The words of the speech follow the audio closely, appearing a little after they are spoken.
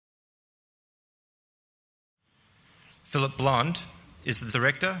Phillip Blond is the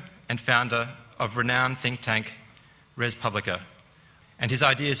director and founder of renowned think tank ResPublica, and his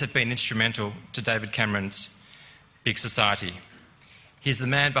ideas have been instrumental to David Cameron's Big Society. He's the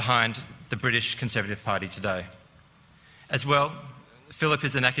man behind the British Conservative Party today. As well, Phillip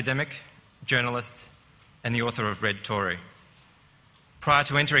is an academic, journalist, and the author of Red Tory. Prior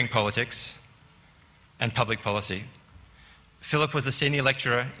to entering politics and public policy, Phillip was a senior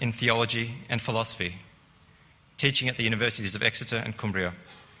lecturer in theology and philosophy, teaching at the universities of Exeter and Cumbria.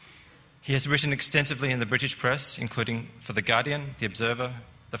 He has written extensively in the British press, including for The Guardian, The Observer,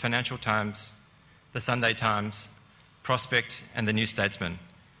 The Financial Times, The Sunday Times, Prospect, and The New Statesman,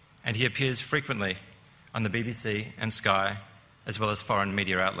 and he appears frequently on the BBC and Sky, as well as foreign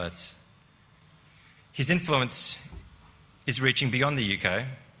media outlets. His influence is reaching beyond the UK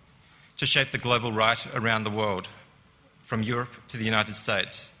to shape the global right around the world, from Europe to the United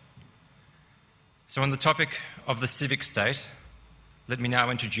States. So on the topic of the civic state, let me now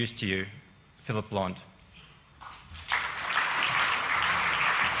introduce to you Phillip Blond.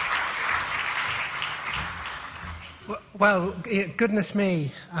 Well, goodness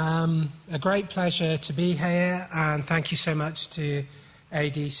me, a great pleasure to be here, and thank you so much to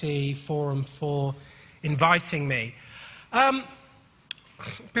ADC Forum for inviting me.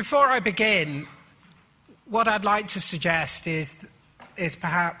 Before I begin, what I'd like to suggest is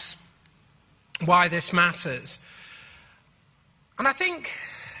perhaps why this matters. And I think,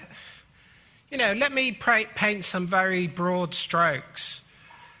 let me paint some very broad strokes.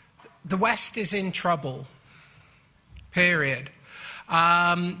 The West is in trouble, period.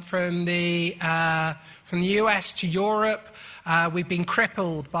 From the US to Europe, we've been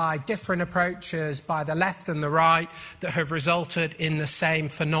crippled by different approaches by the left and the right that have resulted in the same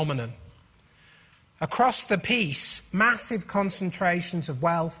phenomenon. Across the piece, massive concentrations of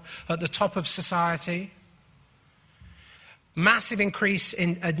wealth at the top of society, massive increase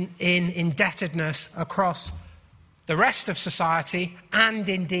in indebtedness across the rest of society and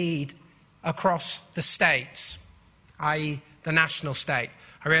indeed across the states, i.e. the national state.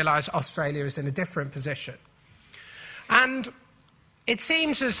 I realise Australia is in a different position. And it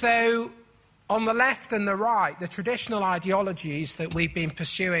seems as though on the left and the right, the traditional ideologies that we've been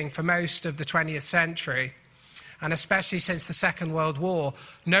pursuing for most of the 20th century, and especially since the Second World War,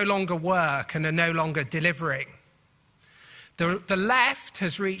 no longer work and are no longer delivering. The left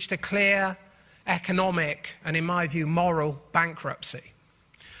has reached a clear economic and, in my view, moral bankruptcy.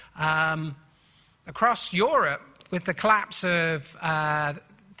 Across Europe, with the collapse of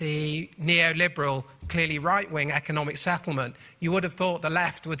the neoliberal, clearly right-wing economic settlement, you would have thought the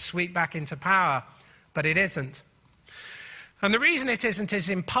left would sweep back into power, but it isn't. And the reason it isn't is,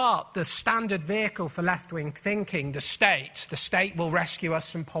 in part, the standard vehicle for left-wing thinking, the state. The state will rescue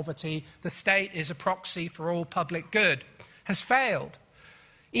us from poverty. The state is a proxy for all public good, has failed.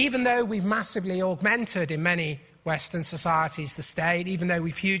 Even though we've massively augmented in many Western societies the state, even though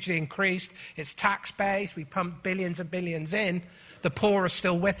we've hugely increased its tax base, we pump billions and billions in, the poor are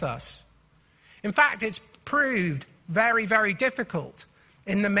still with us. In fact, it's proved very, very difficult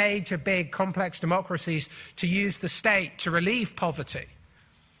in the major, big, complex democracies to use the state to relieve poverty.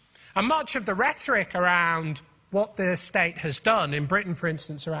 And much of the rhetoric around what the state has done, in Britain, for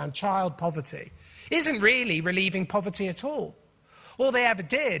instance, around child poverty, isn't really relieving poverty at all. All they ever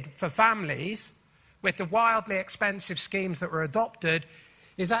did for families, with the wildly expensive schemes that were adopted,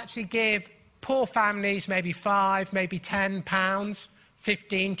 is actually give poor families maybe £5, maybe £10, $15,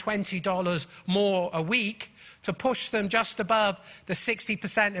 $20 more a week to push them just above the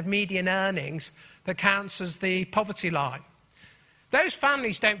 60% of median earnings that counts as the poverty line. Those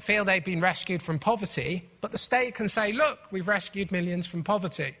families don't feel they've been rescued from poverty, but the state can say, look, we've rescued millions from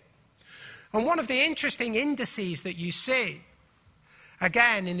poverty. And one of the interesting indices that you see,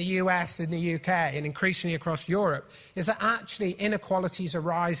 again in the US and the UK and increasingly across Europe, is that actually inequalities are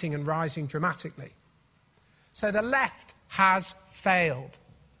rising and rising dramatically. So the left has failed.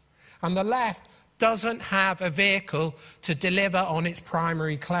 And the left doesn't have a vehicle to deliver on its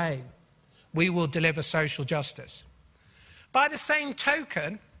primary claim. We will deliver social justice. By the same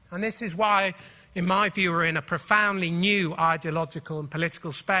token, and this is why, in my view, we're in a profoundly new ideological and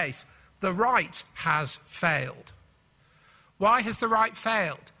political space, the right has failed. Why has the right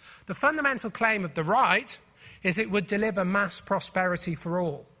failed? The fundamental claim of the right is it would deliver mass prosperity for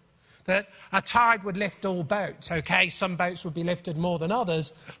all. That a tide would lift all boats. OK, some boats would be lifted more than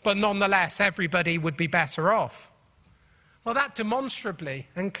others, but nonetheless, everybody would be better off. Well, that demonstrably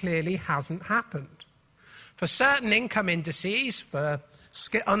and clearly hasn't happened. For certain income indices, for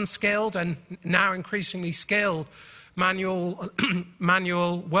unskilled and now increasingly skilled manual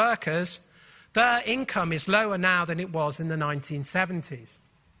workers, Their income is lower now than it was in the 1970s.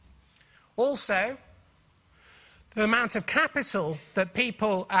 Also, the amount of capital that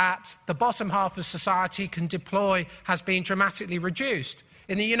people at the bottom half of society can deploy has been dramatically reduced.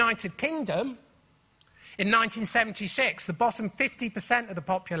 In the United Kingdom, in 1976, the bottom 50% of the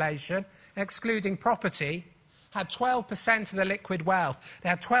population, excluding property, had 12% of the liquid wealth. They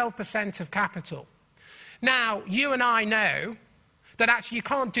had 12% of capital. Now, you and I know that actually you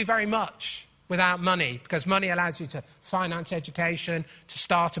can't do very much without money, because money allows you to finance education, to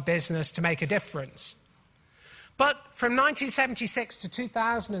start a business, to make a difference. But from 1976 to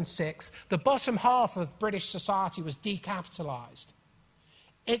 2006, the bottom half of British society was decapitalised.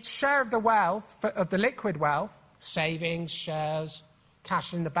 Its share of the wealth, of the liquid wealth, savings, shares,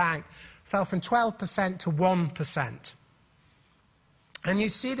 cash in the bank, fell from 12% to 1%. And you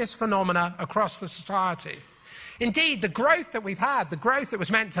see this phenomena across the society. Indeed, the growth that we've had, the growth that was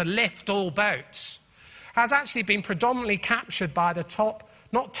meant to lift all boats, has actually been predominantly captured by the top,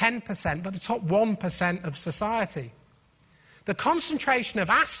 not 10%, but the top 1% of society. The concentration of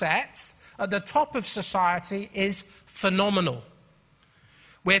assets at the top of society is phenomenal,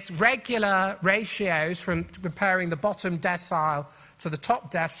 with regular ratios from comparing the bottom decile to the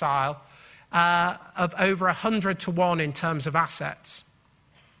top decile of over 100 to 1 in terms of assets.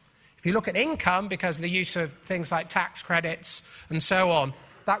 If you look at income, because of the use of things like tax credits and so on,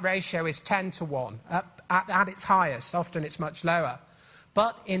 that ratio is 10 to 1 at its highest. Often it's much lower.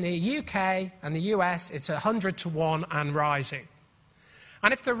 But in the UK and the US, it's 100 to 1 and rising.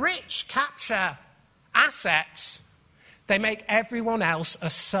 And if the rich capture assets, they make everyone else a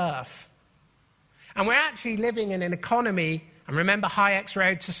serf. And we're actually living in an economy, and remember Hayek's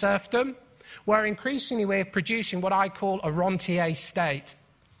road to serfdom, where increasingly we're producing what I call a rentier state,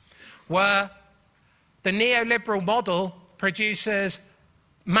 where the neoliberal model produces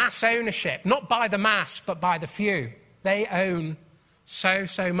mass ownership, not by the mass, but by the few. They own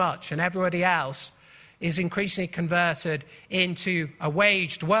so much, and everybody else is increasingly converted into a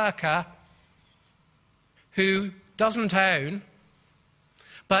waged worker who doesn't own,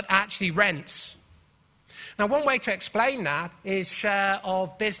 but actually rents. Now, one way to explain that is share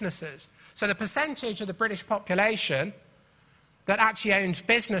of businesses. So the percentage of the British population that actually owns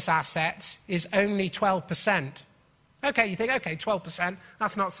business assets is only 12%. Okay, you think, okay, 12%,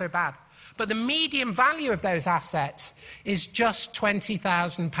 that's not so bad. But the median value of those assets is just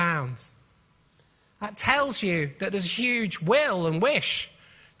 £20,000. That tells you that there's huge will and wish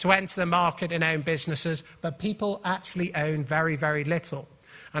to enter the market and own businesses, but people actually own very, very little.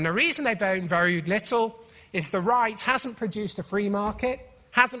 And the reason they've owned very little is the right hasn't produced a free market,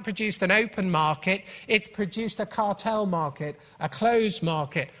 hasn't produced an open market, it's produced a cartel market, a closed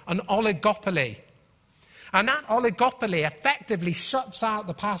market, an oligopoly. And that oligopoly effectively shuts out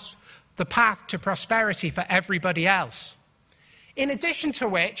the path to prosperity for everybody else. In addition to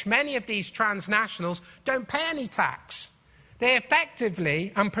which, many of these transnationals don't pay any tax. They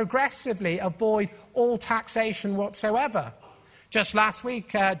effectively and progressively avoid all taxation whatsoever. Just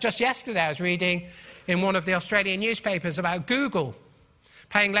yesterday, I was reading in one of the Australian newspapers about Google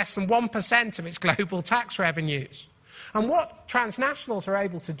paying less than 1% of its global tax revenues. And what transnationals are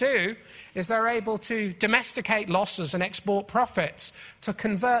able to do is they're able to domesticate losses and export profits, to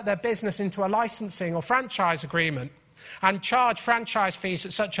convert their business into a licensing or franchise agreement and charge franchise fees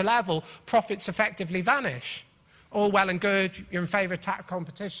at such a level, profits effectively vanish. All well and good, you're in favour of tax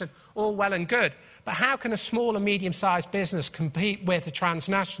competition, all well and good. But how can a small and medium-sized business compete with a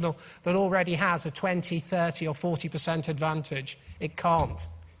transnational that already has a 20, 30 or 40% advantage? It can't.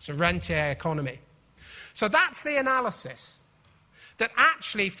 It's a rentier economy. So that's the analysis, that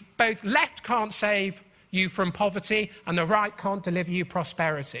actually both left can't save you from poverty and the right can't deliver you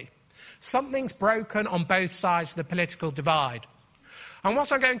prosperity. Something's broken on both sides of the political divide. And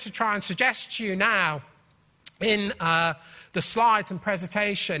what I'm going to try and suggest to you now in the slides and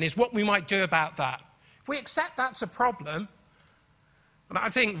presentation is what we might do about that. If we accept that's a problem, and I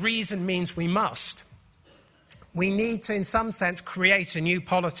think reason means we must, we need to, in some sense, create a new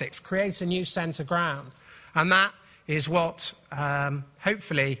politics, create a new centre ground. And that is what,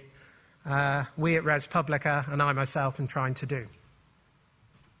 hopefully, we at ResPublica and I myself am trying to do.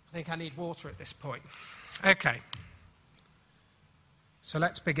 I think I need water at this point. Okay. So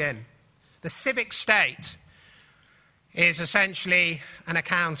let's begin. The civic state is essentially an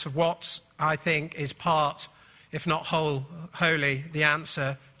account of what I think is part, if not wholly, the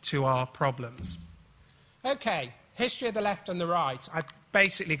answer to our problems. Okay, history of the left and the right. I've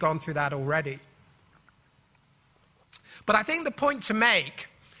basically gone through that already. But I think the point to make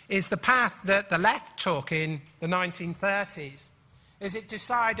is the path that the left took in the 1930s is it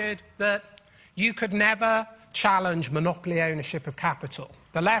decided that you could never challenge monopoly ownership of capital.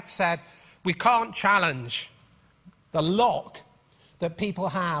 The left said, we can't challenge the lock that people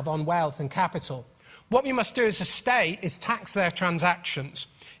have on wealth and capital. What we must do as a state is tax their transactions,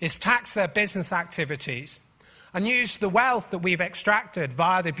 is tax their business activities, and use the wealth that we've extracted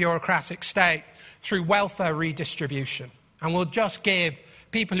via the bureaucratic state through welfare redistribution. And we'll just give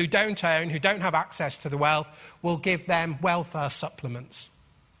people who don't own, who don't have access to the wealth, we'll give them welfare supplements.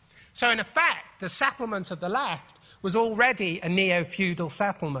 So in effect, the settlement of the left was already a neo-feudal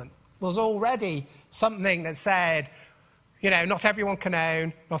settlement, was already something that said, you know, not everyone can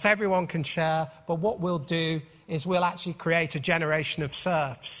own, not everyone can share, but what we'll do is we'll actually create a generation of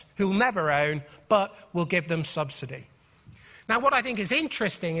serfs who'll never own, but we'll give them subsidy. Now, what I think is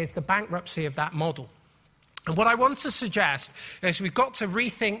interesting is the bankruptcy of that model. And what I want to suggest is we've got to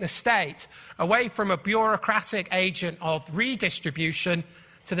rethink the state away from a bureaucratic agent of redistribution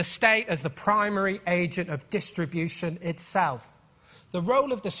to the state as the primary agent of distribution itself. The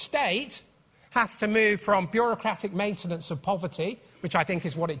role of the state has to move from bureaucratic maintenance of poverty, which I think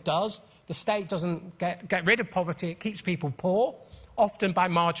is what it does. The state doesn't get rid of poverty, it keeps people poor, often by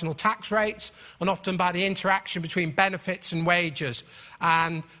marginal tax rates and often by the interaction between benefits and wages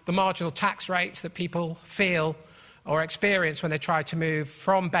and the marginal tax rates that people feel or experience when they try to move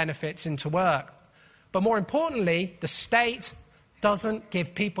from benefits into work. But more importantly, the state doesn't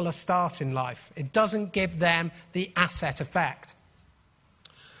give people a start in life. It doesn't give them the asset effect.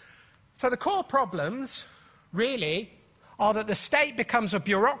 So the core problems, really, are that the state becomes a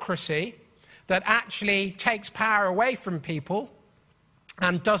bureaucracy that actually takes power away from people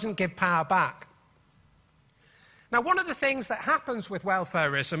and doesn't give power back. Now, one of the things that happens with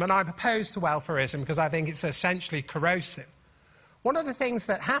welfarism, and I'm opposed to welfarism because I think it's essentially corrosive, one of the things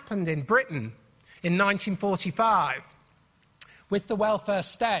that happened in Britain in 1945 with the welfare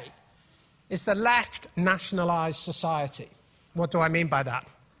state is the left nationalised society. What do I mean by that?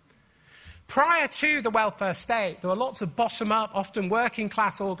 Prior to the welfare state, there were lots of bottom-up, often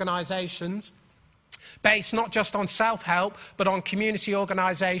working-class organisations based not just on self-help, but on community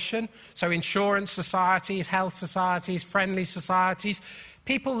organisation, so insurance societies, health societies, friendly societies.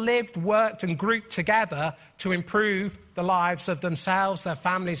 People lived, worked and grouped together to improve the lives of themselves, their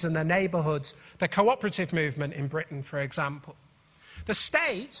families and their neighbourhoods. The cooperative movement in Britain, for example. The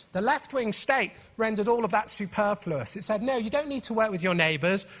state, the left-wing state, rendered all of that superfluous. It said, no, you don't need to work with your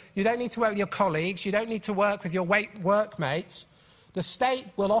neighbours, you don't need to work with your colleagues, you don't need to work with your workmates. The state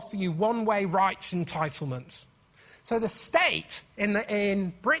will offer you one-way rights entitlements. So the state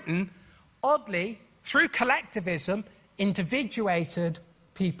in Britain, oddly, through collectivism, individuated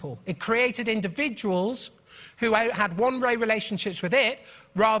people. It created individuals who had one-way relationships with it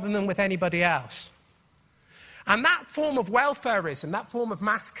rather than with anybody else. And that form of welfarism, that form of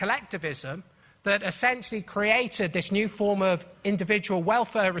mass collectivism that essentially created this new form of individual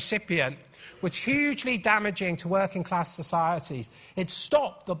welfare recipient was hugely damaging to working-class societies. It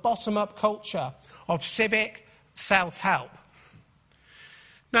stopped the bottom-up culture of civic self-help.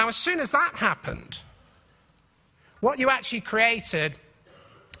 Now, as soon as that happened, what you actually created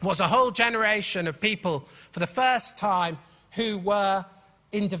was a whole generation of people, for the first time, who were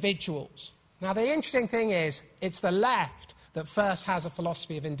individuals. Now, the interesting thing is, it's the left that first has a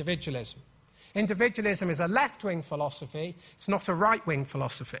philosophy of individualism. Individualism is a left-wing philosophy, it's not a right-wing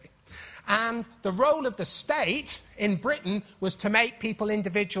philosophy. And the role of the state in Britain was to make people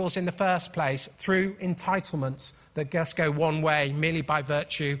individuals in the first place through entitlements that just go one way merely by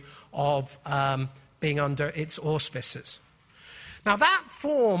virtue of being under its auspices. Now, that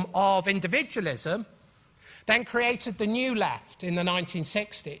form of individualism then created the new left in the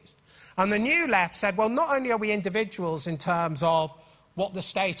 1960s. And the new left said, well, not only are we individuals in terms of what the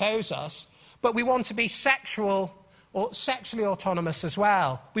state owes us, but we want to be sexually autonomous as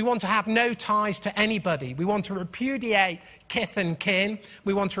well. We want to have no ties to anybody. We want to repudiate kith and kin.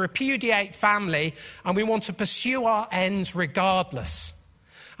 We want to repudiate family. And we want to pursue our ends regardless.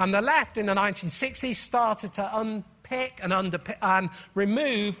 And the left in the 1960s started to unpick and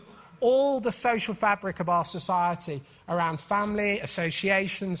remove all the social fabric of our society around family,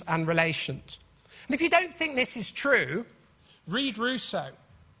 associations and relations. And if you don't think this is true, read Rousseau.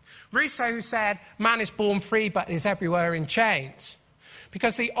 Rousseau, who said, man is born free but is everywhere in chains.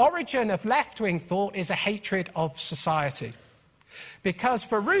 Because the origin of left-wing thought is a hatred of society. Because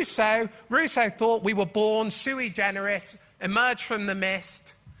for Rousseau, Rousseau thought we were born sui generis, emerged from the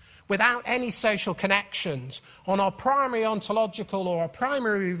mist, without any social connections. On our primary ontological or our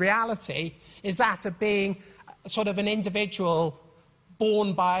primary reality is that of being sort of an individual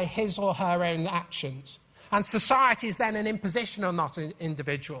born by his or her own actions. And society is then an imposition on that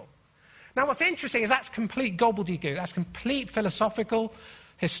individual. Now, what's interesting is that's complete gobbledygook. That's complete philosophical,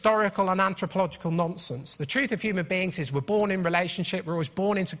 historical and anthropological nonsense. The truth of human beings is we're born in relationship, we're always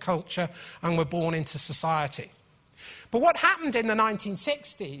born into culture, and we're born into society. But what happened in the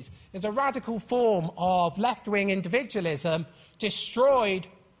 1960s is a radical form of left-wing individualism destroyed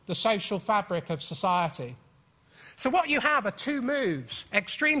the social fabric of society. So what you have are two moves,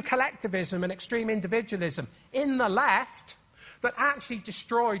 extreme collectivism and extreme individualism, in the left that actually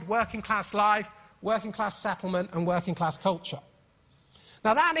destroyed working-class life, working-class settlement and working-class culture.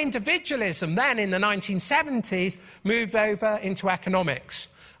 Now, that individualism then, in the 1970s, moved over into economics,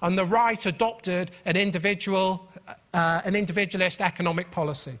 and the right adopted an individualist economic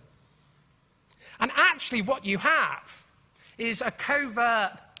policy. And actually what you have is a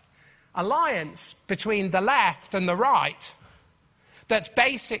covert alliance between the left and the right that's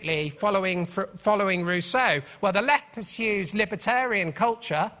basically following Rousseau. Well, the left pursues libertarian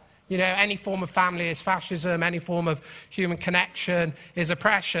culture. You know, any form of family is fascism, any form of human connection is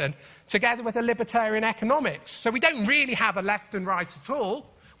oppression, together with a libertarian economics. So we don't really have a left and right at all.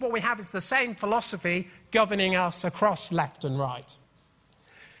 What we have is the same philosophy governing us across left and right.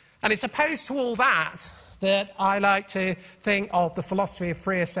 And it's opposed to all that that I like to think of the philosophy of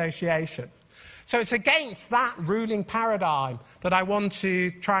free association. So it's against that ruling paradigm that I want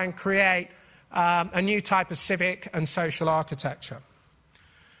to try and create a new type of civic and social architecture.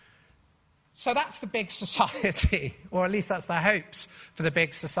 So that's the big society, or at least that's the hopes for the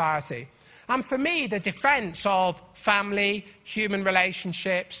big society. And for me, the defence of family, human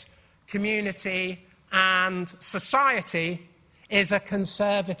relationships, community and society is a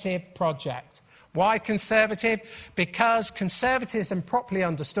conservative project. Why conservative? Because conservatism, properly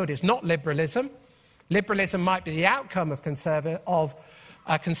understood, is not liberalism. Liberalism might be the outcome of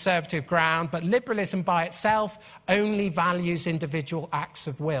a conservative ground, but liberalism by itself only values individual acts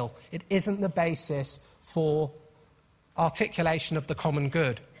of will. It isn't the basis for articulation of the common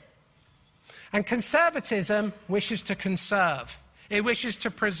good. And conservatism wishes to conserve. It wishes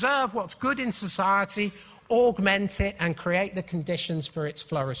to preserve what's good in society, augment it, and create the conditions for its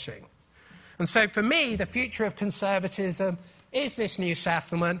flourishing. And so for me, the future of conservatism is this new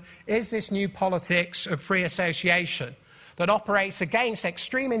settlement, is this new politics of free association that operates against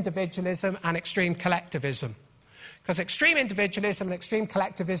extreme individualism and extreme collectivism. Because extreme individualism and extreme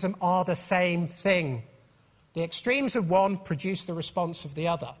collectivism are the same thing. The extremes of one produce the response of the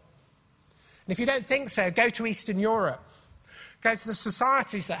other. And if you don't think so, go to Eastern Europe. Go to the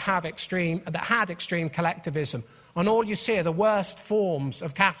societies that had extreme collectivism, and all you see are the worst forms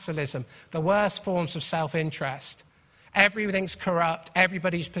of capitalism, the worst forms of self-interest. Everything's corrupt,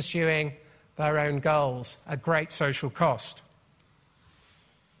 everybody's pursuing their own goals at great social cost.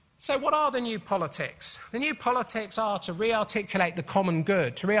 So what are the new politics? The new politics are to re-articulate the common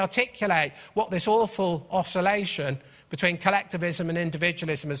good, to re-articulate what this awful oscillation between collectivism and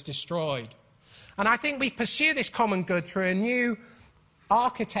individualism has destroyed. And I think we pursue this common good through a new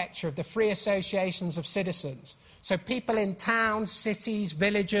architecture of the free associations of citizens. So people in towns, cities,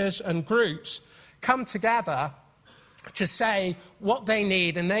 villages and groups come together to say what they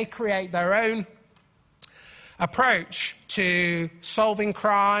need, and they create their own approach to solving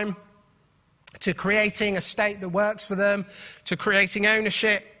crime, to creating a state that works for them, to creating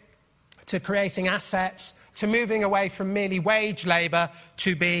ownership, to creating assets, to moving away from merely wage labour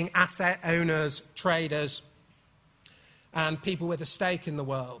to being asset owners, traders, and people with a stake in the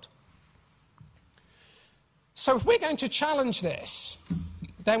world. So if we're going to challenge this,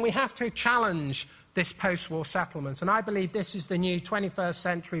 then we have to challenge this post-war settlement. And I believe this is the new 21st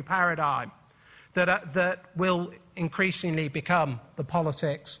century paradigm that will increasingly become the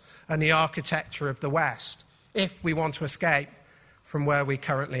politics and the architecture of the West if we want to escape from where we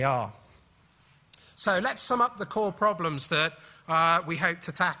currently are. So let's sum up the core problems that we hope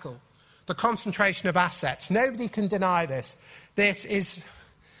to tackle. The concentration of assets. Nobody can deny this. This is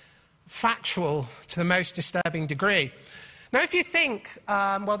factual to the most disturbing degree. Now, if you think,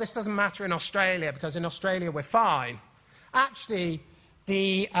 well, this doesn't matter in Australia because in Australia we're fine, actually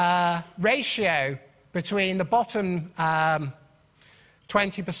the ratio between the bottom 20%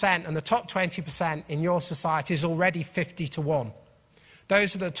 and the top 20% in your society is already 50-1.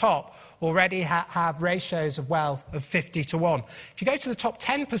 Those at the top already have ratios of wealth of 50-1. If you go to the top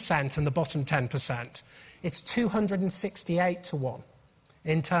 10% and the bottom 10%, it's 268-1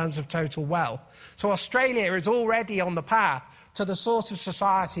 in terms of total wealth. So Australia is already on the path to the sort of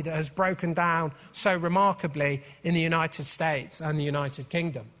society that has broken down so remarkably in the United States and the United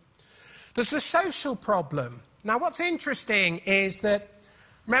Kingdom. There's the social problem. Now, what's interesting is that,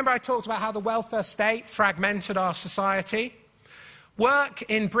 remember I talked about how the welfare state fragmented our society? Work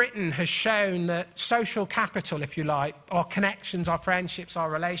in Britain has shown that social capital, if you like, our connections, our friendships,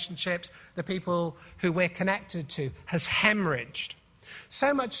 our relationships, the people who we're connected to, has hemorrhaged.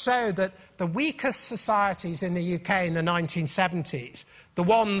 So much so that the weakest societies in the UK in the 1970s, the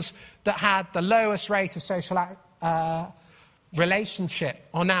ones that had the lowest rate of social relationship,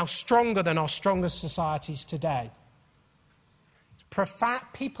 are now stronger than our strongest societies today.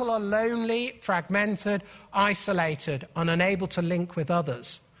 People are lonely, fragmented, isolated, and unable to link with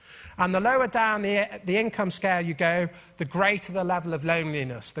others. And the lower down the income scale you go, the greater the level of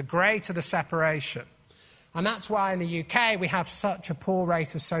loneliness, the greater the separation. And that's why in the UK we have such a poor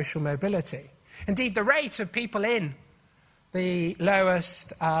rate of social mobility. Indeed, the rate of people in the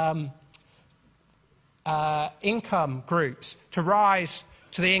lowest income groups to rise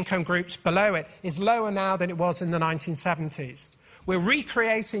to the income groups below it is lower now than it was in the 1970s. We're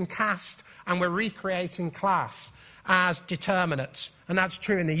recreating caste and we're recreating class as determinants, and that's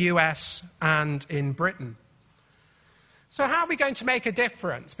true in the US and in Britain. So how are we going to make a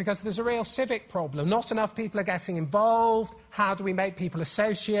difference? Because there's a real civic problem. Not enough people are getting involved. How do we make people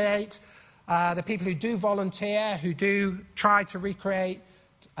associate? The people who do volunteer, who do try to recreate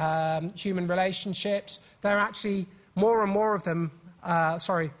human relationships, they're actually more and more of them,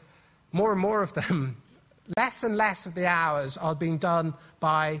 less and less of the hours are being done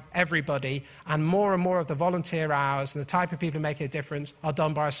by everybody, and more of the volunteer hours and the type of people who make a difference are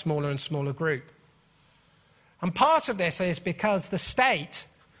done by a smaller and smaller group. And part of this is because the state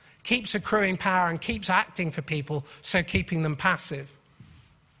keeps accruing power and keeps acting for people, so keeping them passive.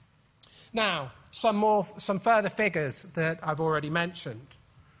 Now, some further figures that I've already mentioned.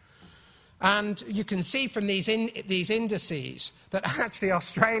 And you can see from these indices that actually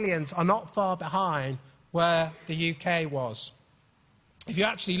Australians are not far behind where the UK was. If you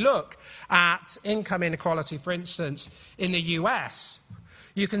actually look at income inequality, for instance, in the US,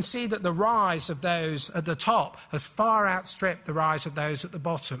 you can see that the rise of those at the top has far outstripped the rise of those at the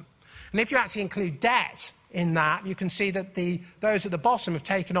bottom. And if you actually include debt in that, you can see that those at the bottom have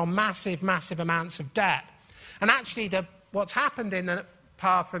taken on massive, massive amounts of debt. And actually, what's happened in the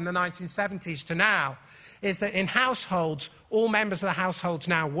path from the 1970s to now is that in households, all members of the households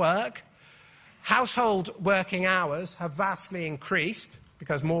now work. Household working hours have vastly increased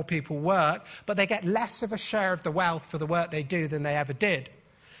because more people work, but they get less of a share of the wealth for the work they do than they ever did.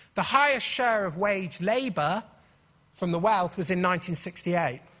 The highest share of wage labour from the wealth was in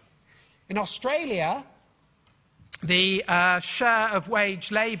 1968. In Australia, the share of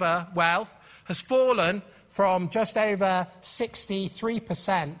wage labour wealth has fallen from just over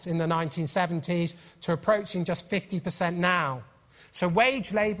 63% in the 1970s to approaching just 50% now. So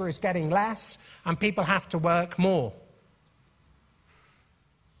wage labour is getting less and people have to work more.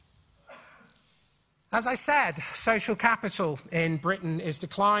 As I said, social capital in Britain is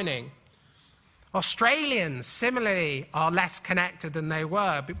declining. Australians, similarly, are less connected than they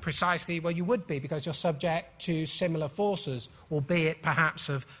were, but precisely, well, you would be because you're subject to similar forces, albeit perhaps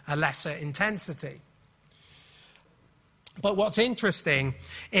of a lesser intensity. But what's interesting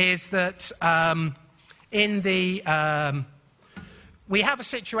is that we have a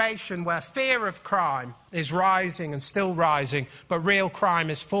situation where fear of crime is rising and still rising, but real crime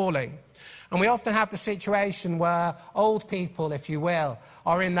is falling. And we often have the situation where old people, if you will,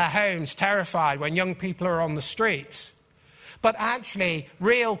 are in their homes terrified when young people are on the streets. But actually,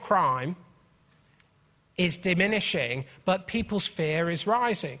 real crime is diminishing, but people's fear is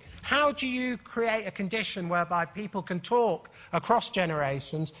rising. How do you create a condition whereby people can talk across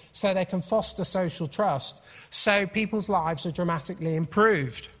generations so they can foster social trust, so people's lives are dramatically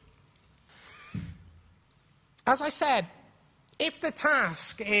improved? As I said, if the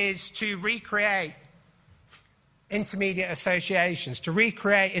task is to recreate intermediate associations, to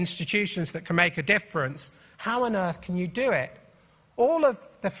recreate institutions that can make a difference, how on earth can you do it? All of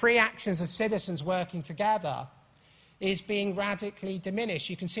the free actions of citizens working together is being radically diminished.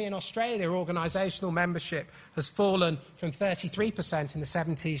 You can see in Australia, organisational membership has fallen from 33% in the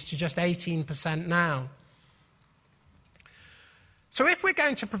 70s to just 18% now. So if we're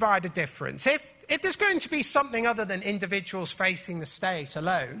going to provide a difference, if there's going to be something other than individuals facing the state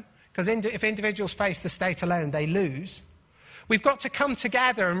alone, because if individuals face the state alone, they lose, we've got to come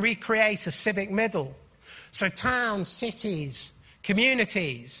together and recreate a civic middle. So towns, cities,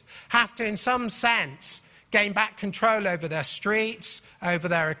 communities have to, in some sense, gain back control over their streets, over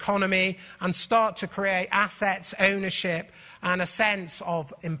their economy, and start to create assets, ownership, and a sense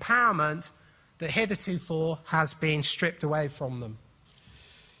of empowerment that heretofore has been stripped away from them.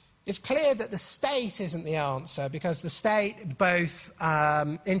 It's clear that the state isn't the answer, because the state both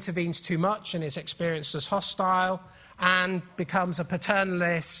intervenes too much and is experienced as hostile, and becomes a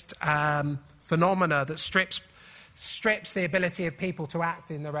paternalist phenomena that strips the ability of people to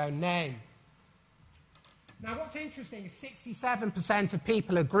act in their own name. Now, what's interesting is 67% of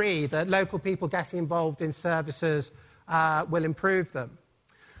people agree that local people getting involved in services will improve them.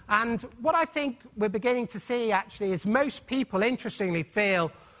 And what I think we're beginning to see, actually, is most people, interestingly,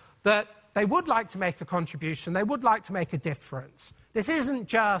 feel that they would like to make a contribution, they would like to make a difference. This isn't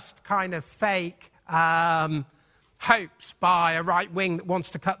just kind of fake hopes by a right wing that wants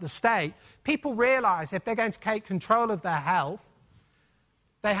to cut the state. People realise if they're going to take control of their health,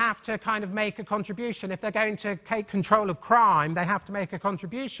 they have to kind of make a contribution. If they're going to take control of crime, they have to make a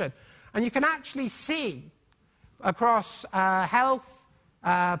contribution. And you can actually see across health,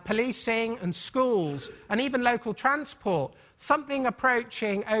 policing and schools, and even local transport, something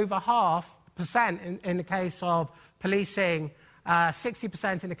approaching over 0.5% in the case of policing,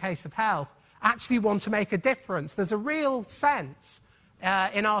 60% in the case of health, actually want to make a difference. There's a real sense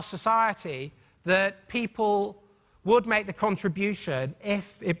in our society that people would make the contribution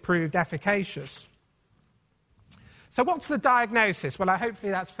if it proved efficacious. So what's the diagnosis? Well,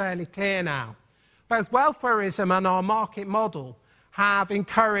 hopefully that's fairly clear now. Both welfareism and our market model have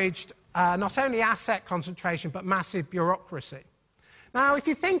encouraged not only asset concentration, but massive bureaucracy. Now, if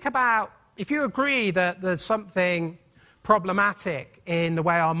you agree that there's something problematic in the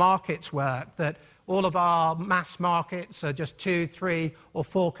way our markets work, that all of our mass markets are just 2, 3, or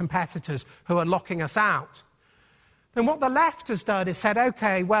 4 competitors who are locking us out, then what the left has done is said,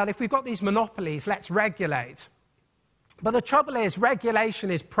 OK, well, if we've got these monopolies, let's regulate. But the trouble is,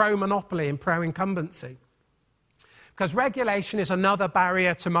 regulation is pro-monopoly and pro-incumbency, because regulation is another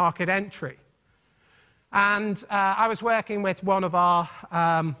barrier to market entry. And I was working with one of our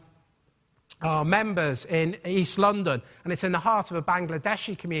members in East London, and it's in the heart of a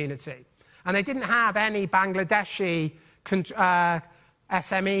Bangladeshi community. And they didn't have any Bangladeshi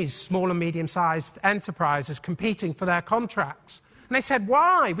SMEs, small and medium-sized enterprises, competing for their contracts. And they said,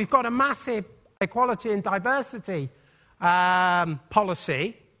 why? We've got a massive equality and diversity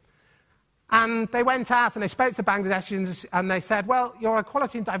policy. And they went out and they spoke to Bangladeshis and they said, well, your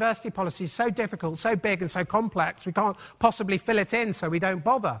equality and diversity policy is so difficult, so big and so complex, we can't possibly fill it in, so we don't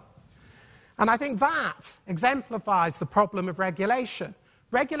bother. And I think that exemplifies the problem of regulation.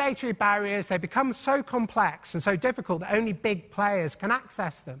 Regulatory barriers, they become so complex and so difficult that only big players can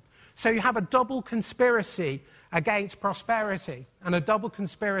access them. So you have a double conspiracy against prosperity and a double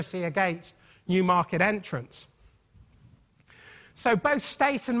conspiracy against new market entrants. So both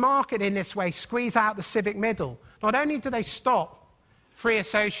state and market in this way squeeze out the civic middle. Not only do they stop free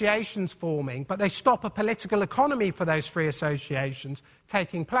associations forming, but they stop a political economy for those free associations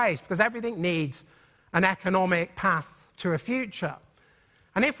taking place, because everything needs an economic path to a future.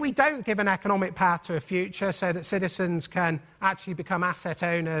 And if we don't give an economic path to a future so that citizens can actually become asset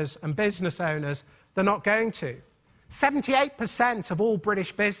owners and business owners, they're not going to. 78% of all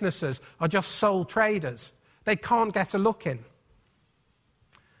British businesses are just sole traders. They can't get a look in.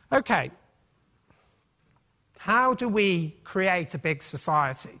 OK, how do we create a big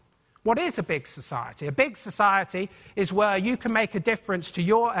society? What is a big society? A big society is where you can make a difference to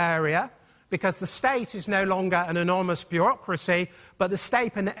your area, because the state is no longer an enormous bureaucracy, but the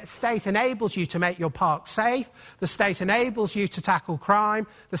state enables you to make your park safe, the state enables you to tackle crime,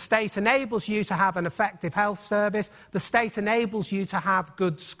 the state enables you to have an effective health service, the state enables you to have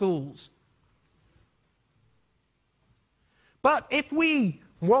good schools. But if we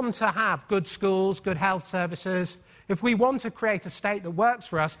want to have good schools, good health services, if we want to create a state that works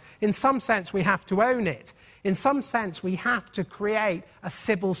for us, in some sense we have to own it. In some sense we have to create a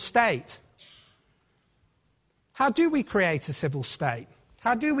civil state. How do we create a civil state?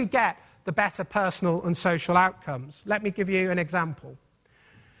 How do we get the better personal and social outcomes? Let me give you an example.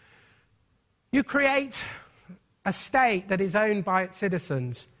 You create a state that is owned by its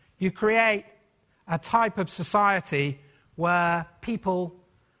citizens. You create a type of society where people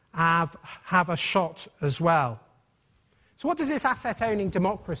have a shot as well. So what does this asset-owning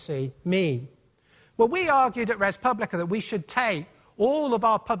democracy mean? Well, we argued at ResPublica that we should take all of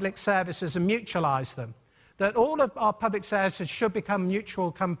our public services and mutualise them, that all of our public services should become mutual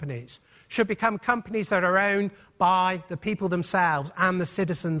companies, should become companies that are owned by the people themselves and the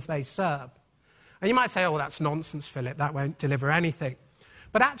citizens they serve. And you might say, oh, that's nonsense, Philip, that won't deliver anything.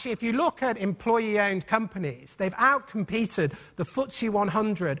 But actually, if you look at employee-owned companies, they've outcompeted the FTSE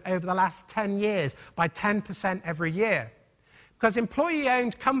 100 over the last 10 years by 10% every year. Because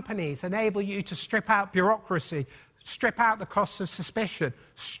employee-owned companies enable you to strip out bureaucracy, strip out the costs of suspicion,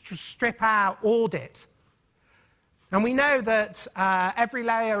 strip out audit. And we know that every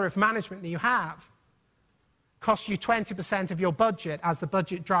layer of management that you have costs you 20% of your budget as the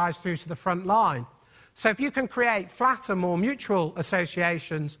budget drives through to the front line. So if you can create flatter, more mutual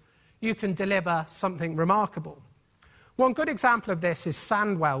associations, you can deliver something remarkable. One good example of this is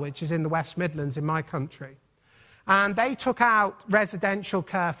Sandwell, which is in the West Midlands in my country. And they took out residential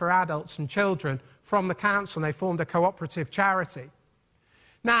care for adults and children from the council, and they formed a cooperative charity.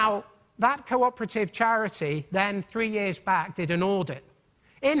 Now, that cooperative charity then, 3 years back, did an audit.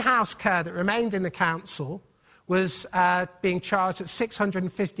 In-house care that remained in the council was being charged at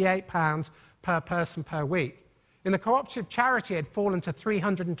 £658 per person per week. In the cooperative charity, it had fallen to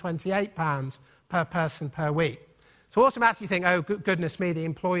 £328 per person per week. So automatically you think, oh, goodness me, the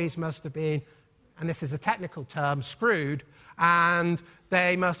employees must have been, and this is a technical term, screwed, and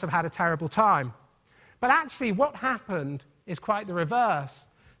they must have had a terrible time. But actually what happened is quite the reverse.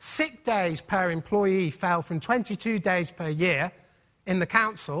 Sick days per employee fell from 22 days per year in the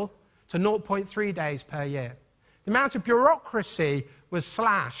council to 0.3 days per year. The amount of bureaucracy was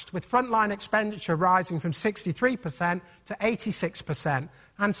slashed, with frontline expenditure rising from 63% to 86%,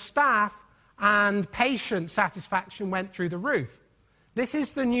 and staff and patient satisfaction went through the roof. This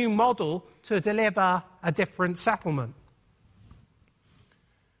is the new model to deliver a different settlement.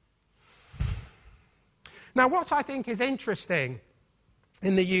 Now, what I think is interesting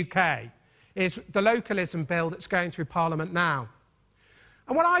in the UK is the localism bill that's going through Parliament now.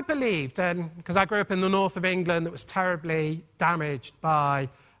 And what I believed, and because I grew up in the north of England that was terribly damaged by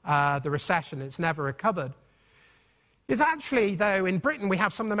the recession, it's never recovered, is actually, though, in Britain we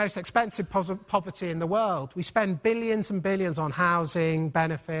have some of the most expensive poverty in the world. We spend billions and billions on housing,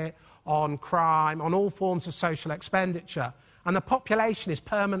 benefit, on crime, on all forms of social expenditure. And the population is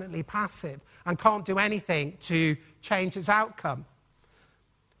permanently passive and can't do anything to change its outcome.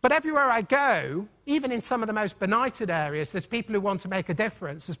 But everywhere I go, even in some of the most benighted areas, there's people who want to make a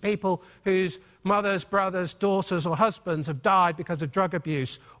difference. There's people whose mothers, brothers, daughters or husbands have died because of drug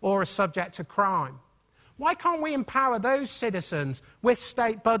abuse or are subject to crime. Why can't we empower those citizens with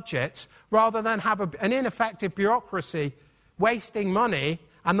state budgets rather than have an ineffective bureaucracy wasting money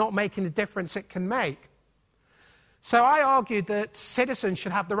and not making the difference it can make? So I argued that citizens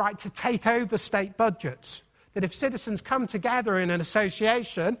should have the right to take over state budgets, that if citizens come together in an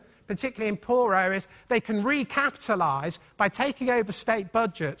association, particularly in poor areas, they can recapitalise by taking over state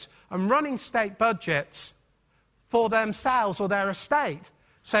budgets and running state budgets for themselves or their estate.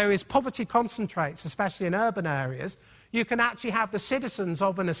 So as poverty concentrates, especially in urban areas, you can actually have the citizens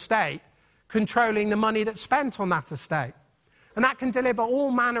of an estate controlling the money that's spent on that estate. And that can deliver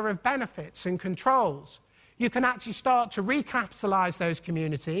all manner of benefits and controls. You can actually start to recapitalise those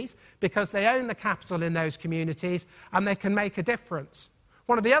communities because they own the capital in those communities and they can make a difference.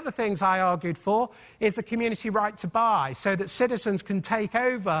 One of the other things I argued for is the community right to buy so that citizens can take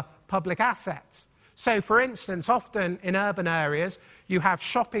over public assets. So, for instance, often in urban areas, you have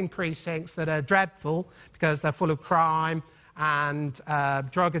shopping precincts that are dreadful because they're full of crime and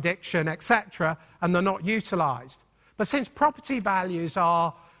drug addiction, etc., and they're not utilised. But since property values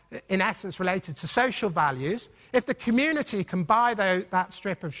are, in essence, related to social values, if the community can buy that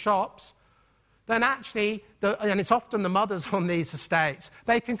strip of shops, then actually, and it's often the mothers on these estates,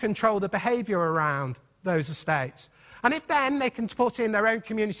 they can control the behaviour around those estates. And if then they can put in their own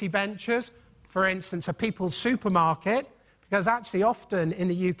community ventures, for instance, a people's supermarket, because actually often in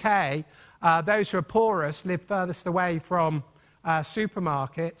the UK, those who are poorest live furthest away from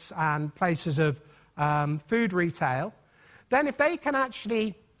supermarkets and places of food retail, then if they can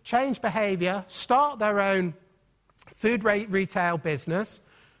actually change behaviour, start their own food retail business,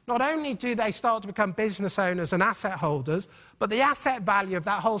 not only do they start to become business owners and asset holders, but the asset value of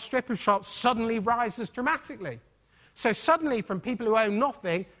that whole strip of shops suddenly rises dramatically. So suddenly, from people who own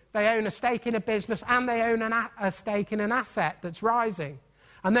nothing, they own a stake in a business and they own a stake in an asset that's rising.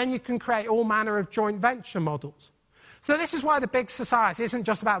 And then you can create all manner of joint venture models. So this is why the big society isn't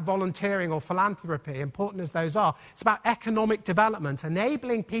just about volunteering or philanthropy, important as those are. It's about economic development,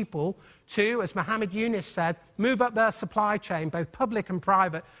 enabling people to, as Muhammad Yunus said, move up their supply chain, both public and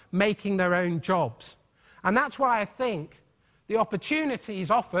private, making their own jobs. And that's why I think the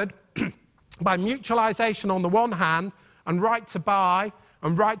opportunities offered by mutualisation on the one hand and right to buy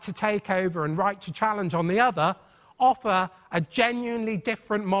and right to take over and right to challenge on the other offer a genuinely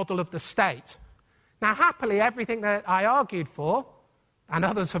different model of the state. Now, happily, everything that I argued for, and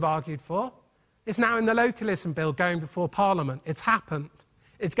others have argued for, is now in the localism bill going before Parliament. It's happened.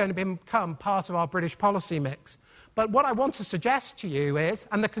 It's going to become part of our British policy mix. But what I want to suggest to you is,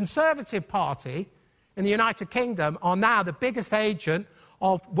 and the Conservative Party in the United Kingdom are now the biggest agent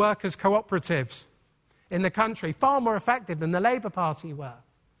of workers' cooperatives in the country, far more effective than the Labour Party were.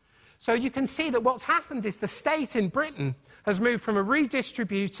 So you can see that what's happened is the state in Britain has moved from a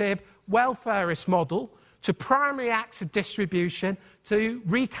redistributive, welfarist model to primary acts of distribution to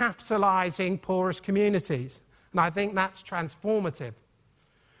recapitalising poorest communities. And I think that's transformative.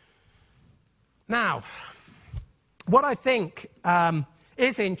 Now, what I think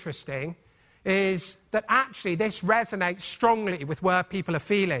is interesting is that actually this resonates strongly with where people are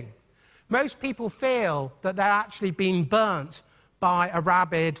feeling. Most people feel that they're actually being burnt by a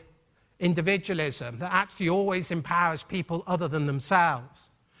rabid individualism that actually always empowers people other than themselves.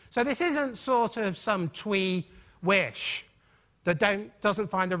 So this isn't sort of some twee wish that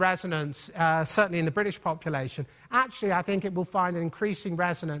doesn't find a resonance, certainly in the British population. Actually, I think it will find an increasing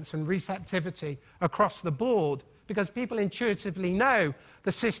resonance and receptivity across the board because people intuitively know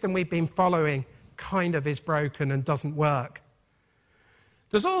the system we've been following kind of is broken and doesn't work.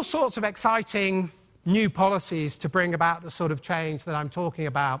 There's all sorts of exciting new policies to bring about the sort of change that I'm talking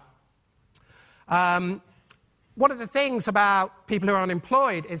about. One of the things about people who are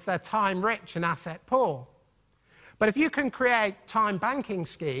unemployed is they're time-rich and asset-poor. But if you can create time banking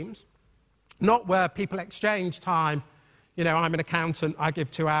schemes, not where people exchange time, you know, I'm an accountant, I give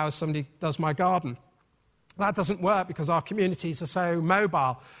 2 hours, somebody does my garden. That doesn't work because our communities are so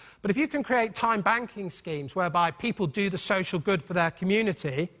mobile. But if you can create time banking schemes whereby people do the social good for their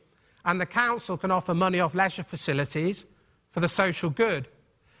community and the council can offer money off leisure facilities for the social good,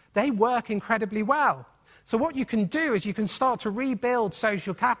 they work incredibly well. So what you can do is you can start to rebuild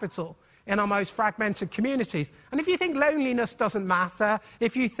social capital in our most fragmented communities. And if you think loneliness doesn't matter,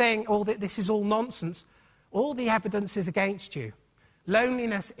 if you think, oh, this is all nonsense, all the evidence is against you.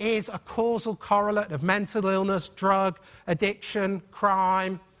 Loneliness is a causal correlate of mental illness, drug addiction,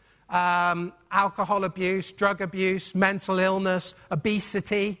 crime, alcohol abuse, drug abuse, mental illness,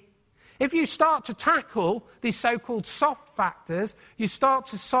 obesity. If you start to tackle these so-called soft factors, you start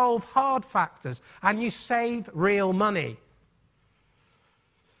to solve hard factors, and you save real money.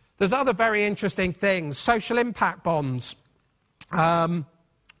 There's other very interesting things. Social impact bonds.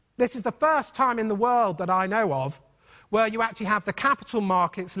 This is the first time in the world that I know of where you actually have the capital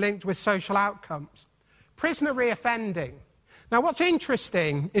markets linked with social outcomes. Prisoner reoffending. Now, what's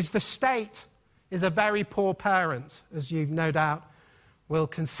interesting is the state is a very poor parent, as you no doubt will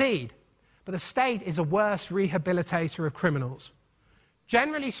concede. But the state is a worse rehabilitator of criminals.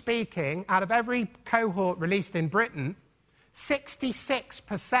 Generally speaking, out of every cohort released in Britain,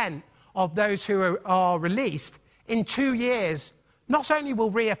 66% of those who are released in 2 years not only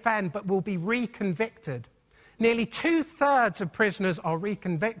will reoffend, but will be reconvicted. Nearly 2/3 of prisoners are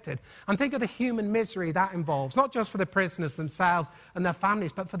reconvicted. And think of the human misery that involves, not just for the prisoners themselves and their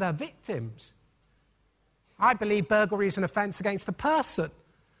families, but for their victims. I believe burglary is an offence against the person.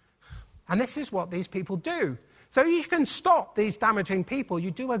 And this is what these people do. So you can stop these damaging people,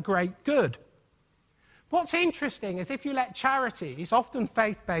 you do a great good. What's interesting is if you let charities, often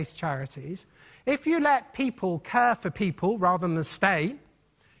faith-based charities, if you let people care for people rather than the state,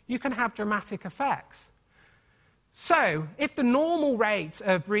 you can have dramatic effects. So if the normal rate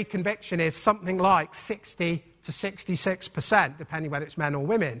of reconviction is something like 60 to 66%, depending whether it's men or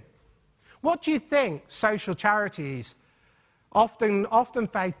women, what do you think social charities, often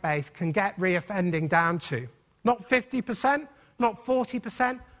faith-based, can get reoffending down to? Not 50%, not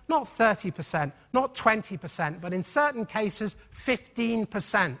 40%, not 30%, not 20%, but in certain cases,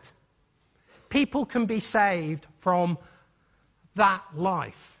 15%. People can be saved from that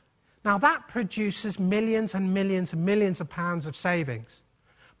life. Now, that produces millions and millions and millions of pounds of savings.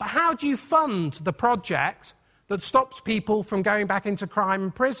 But how do you fund the project that stops people from going back into crime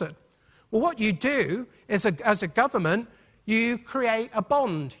and prison? Well, what you do is, as a government, you create a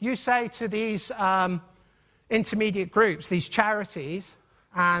bond. You say to these intermediate groups, these charities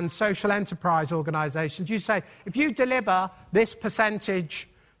and social enterprise organisations, you say, if you deliver this percentage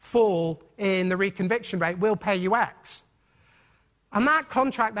fall in the reconviction rate, we'll pay you X. And that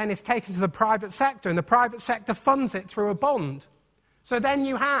contract then is taken to the private sector, and the private sector funds it through a bond. So then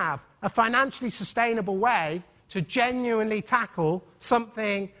you have a financially sustainable way to genuinely tackle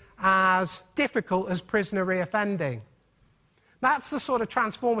something as difficult as prisoner reoffending. That's the sort of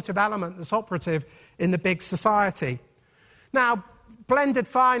transformative element that's operative in the big society. Now, blended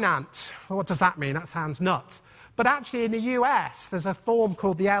finance, what does that mean? That sounds nuts. But actually in the US, there's a form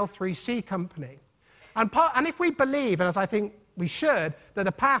called the L3C company. And if we believe, and as I think we should, that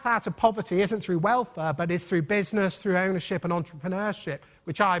the path out of poverty isn't through welfare, but is through business, through ownership and entrepreneurship,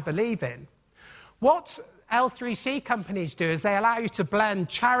 which I believe in, what L3C companies do is they allow you to blend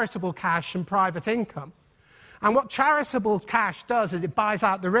charitable cash and private income. And what charitable cash does is it buys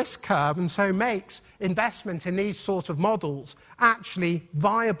out the risk curve and so makes investment in these sort of models actually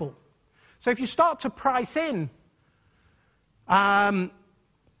viable. So if you start to price in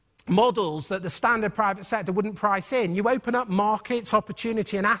models that the standard private sector wouldn't price in, you open up markets,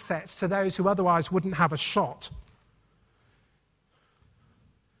 opportunity and assets to those who otherwise wouldn't have a shot.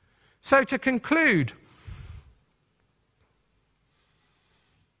 So to conclude,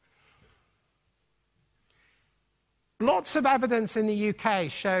 lots of evidence in the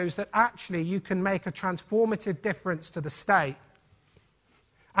UK shows that actually you can make a transformative difference to the state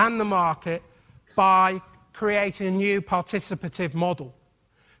and the market by creating a new participative model.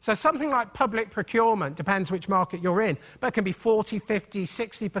 So something like public procurement, depends which market you're in, but it can be 40, 50,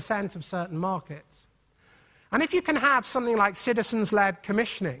 60% of certain markets. And if you can have something like citizens-led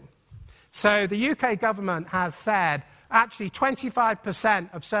commissioning, so the UK government has said actually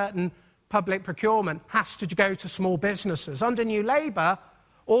 25% of certain public procurement has to go to small businesses. Under New Labour,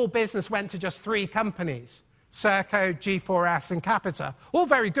 all business went to just 3 companies, Serco, G4S and Capita. All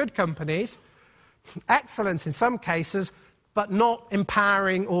very good companies, excellent in some cases, but not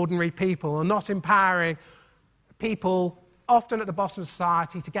empowering ordinary people, or not empowering people often at the bottom of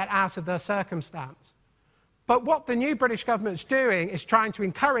society to get out of their circumstance. But what the new British government's doing is trying to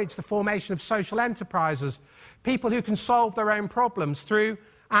encourage the formation of social enterprises, people who can solve their own problems through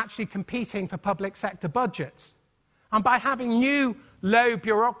actually competing for public sector budgets. And by having new low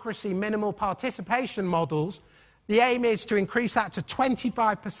bureaucracy, minimal participation models, the aim is to increase that to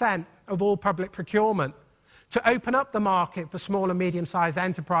 25% of all public procurement, to open up the market for small and medium-sized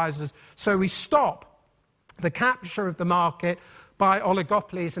enterprises so we stop the capture of the market by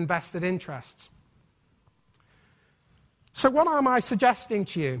oligopolies and vested interests. So what am I suggesting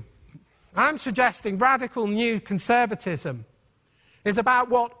to you? I'm suggesting radical new conservatism is about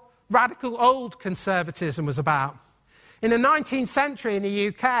what radical old conservatism was about. In the 19th century in the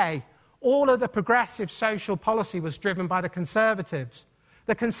UK, all of the progressive social policy was driven by the Conservatives.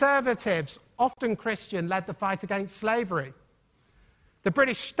 The Conservatives, often Christian, led the fight against slavery. The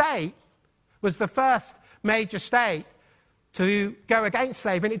British state was the first major state to go against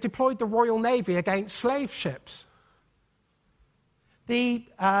slavery, and it deployed the Royal Navy against slave ships. The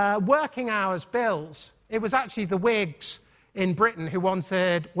working hours bills, it was actually the Whigs in Britain who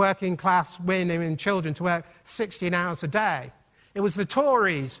wanted working class women and children to work 16 hours a day. It was the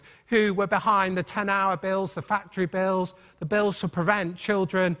Tories who were behind the 10-hour bills, the factory bills, the bills to prevent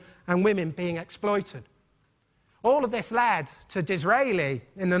children and women being exploited. All of this led to Disraeli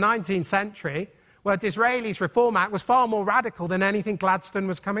in the 19th century, where Disraeli's Reform Act was far more radical than anything Gladstone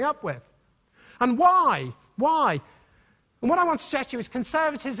was coming up with. And why? Why? And what I want to suggest to you is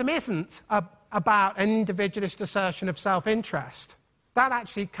conservatism isn't about an individualist assertion of self-interest. That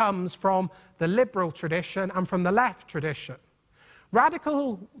actually comes from the liberal tradition and from the left tradition.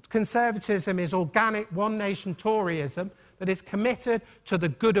 Radical conservatism is organic one-nation Toryism that is committed to the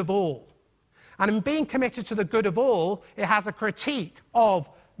good of all. And in being committed to the good of all, it has a critique of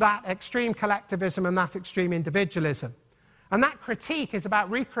that extreme collectivism and that extreme individualism. And that critique is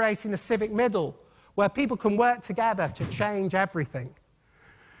about recreating the civic middle, where people can work together to change everything.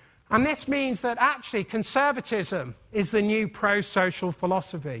 And this means that actually conservatism is the new pro-social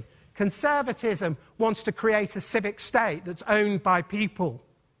philosophy. Conservatism wants to create a civic state that's owned by people.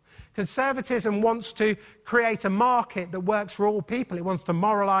 Conservatism wants to create a market that works for all people. It wants to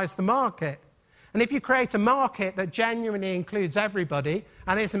moralise the market. And if you create a market that genuinely includes everybody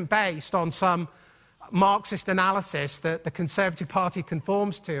and isn't based on some Marxist analysis that the Conservative Party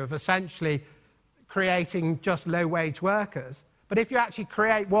conforms to of essentially creating just low-wage workers, but if you actually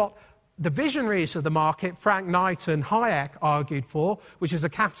create what the visionaries of the market, Frank Knight and Hayek, argued for, which is a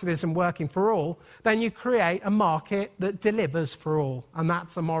capitalism working for all, then you create a market that delivers for all, and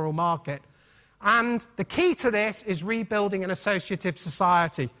that's a moral market. And the key to this is rebuilding an associative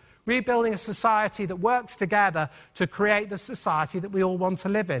society, rebuilding a society that works together to create the society that we all want to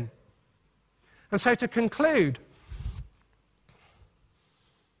live in. And so to conclude,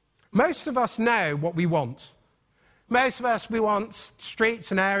 most of us know what we want. Most of us, we want streets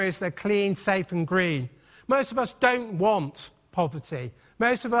and areas that are clean, safe and green. Most of us don't want poverty.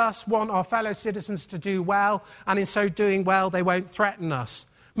 Most of us want our fellow citizens to do well, and in so doing well, they won't threaten us.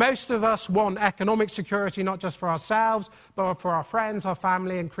 Most of us want economic security, not just for ourselves, but for our friends, our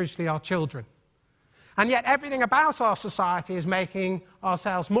family, and crucially, our children. And yet everything about our society is making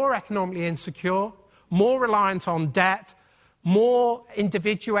ourselves more economically insecure, more reliant on debt, more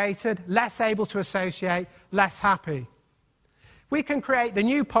individuated, less able to associate, less happy. We can create the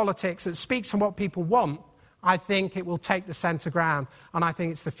new politics that speaks on what people want. I think it will take the centre ground, and I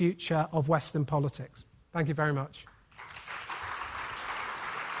think it's the future of Western politics. Thank you very much.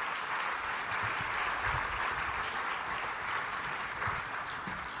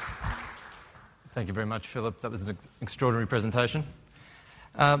 Thank you very much, Philip. That was an extraordinary presentation.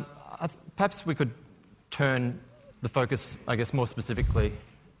 Perhaps we could turn the focus, I guess, more specifically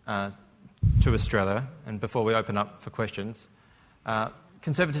to Australia. And before we open up for questions,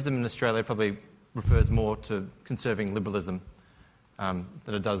 conservatism in Australia probably refers more to conserving liberalism than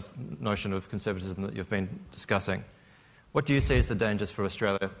it does the notion of conservatism that you've been discussing. What do you see as the dangers for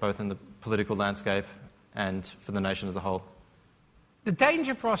Australia, both in the political landscape and for the nation as a whole? The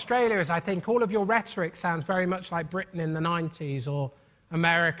danger for Australia is, I think, all of your rhetoric sounds very much like Britain in the 90s or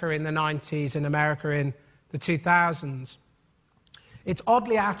America in the 90s and America in the 2000s. It's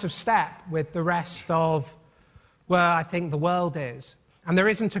oddly out of step with the rest of where I think the world is. And there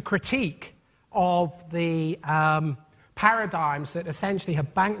isn't a critique of the paradigms that essentially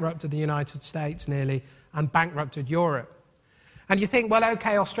have bankrupted the United States nearly and bankrupted Europe. And you think, well,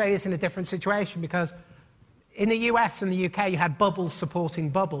 OK, Australia's in a different situation because in the US and the UK you had bubbles supporting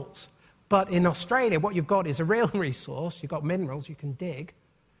bubbles. But in Australia, what you've got is a real resource. You've got minerals you can dig,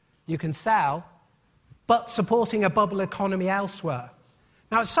 you can sell, but supporting a bubble economy elsewhere.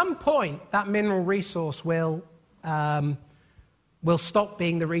 Now, at some point, that mineral resource will stop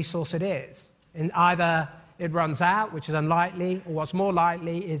being the resource it is. And either it runs out, which is unlikely, or what's more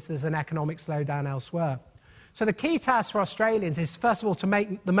likely is there's an economic slowdown elsewhere. So the key task for Australians is, first of all, to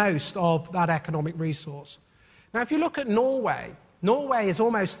make the most of that economic resource. Now, if you look at Norway, Norway is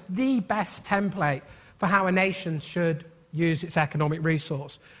almost the best template for how a nation should use its economic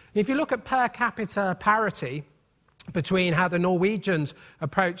resource. If you look at per capita parity between how the Norwegians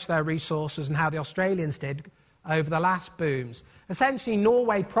approached their resources and how the Australians did over the last booms, essentially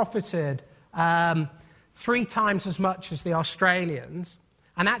Norway profited 3 times as much as the Australians.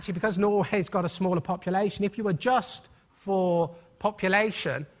 And actually, because Norway's got a smaller population, if you adjust for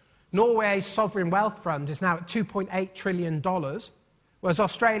population, Norway's sovereign wealth fund is now at $2.8 trillion, whereas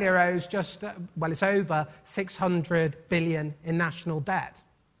Australia owes just, it's over $600 billion in national debt.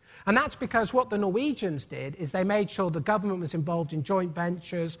 And that's because what the Norwegians did is they made sure the government was involved in joint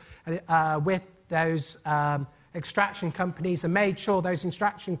ventures with those extraction companies and made sure those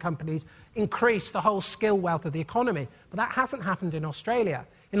extraction companies increased the whole skill wealth of the economy. But that hasn't happened in Australia.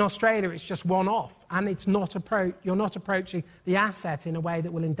 In Australia, it's just one-off, and it's not you're not approaching the asset in a way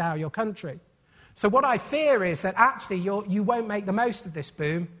that will endow your country. So what I fear is that actually you won't make the most of this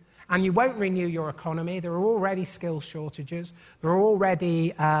boom, and you won't renew your economy. There are already skills shortages. There are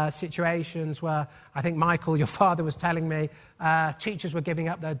already situations where, I think, Michael, your father was telling me, teachers were giving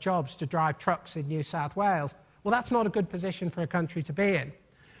up their jobs to drive trucks in New South Wales. Well, that's not a good position for a country to be in.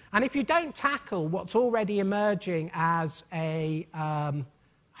 And if you don't tackle what's already emerging as a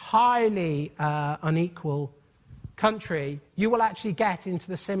highly unequal country, you will actually get into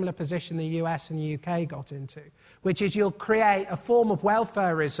the similar position the US and the UK got into, which is you'll create a form of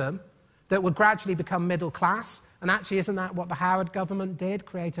welfarism that will gradually become middle class. And actually, isn't that what the Howard government did?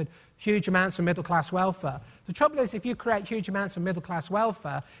 Created huge amounts of middle class welfare. The trouble is, if you create huge amounts of middle class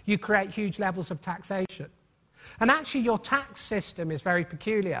welfare, you create huge levels of taxation. And actually, your tax system is very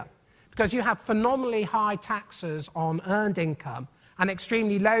peculiar because you have phenomenally high taxes on earned income and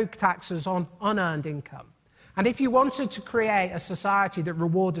extremely low taxes on unearned income. And if you wanted to create a society that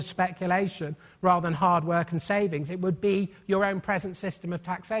rewarded speculation rather than hard work and savings, it would be your own present system of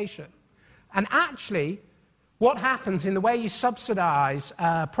taxation. And actually, what happens in the way you subsidise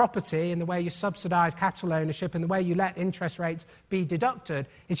property, in the way you subsidise capital ownership, in the way you let interest rates be deducted,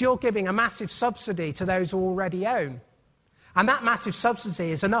 is you're giving a massive subsidy to those who already own. And that massive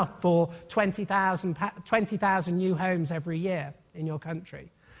subsidy is enough for 20,000 new homes every year in your country.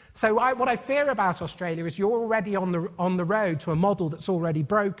 So what I fear about Australia is you're already on the road to a model that's already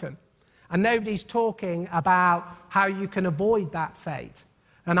broken. And nobody's talking about how you can avoid that fate.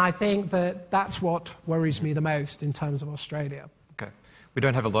 And I think that that's what worries me the most in terms of Australia. Okay. We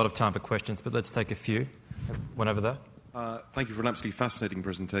don't have a lot of time for questions, but let's take a few. One over there. Thank you for an absolutely fascinating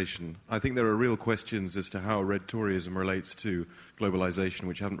presentation. I think there are real questions as to how red Toryism relates to globalisation,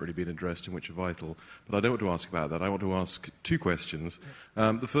 which haven't really been addressed and which are vital. But I don't want to ask about that. I want to ask 2 questions.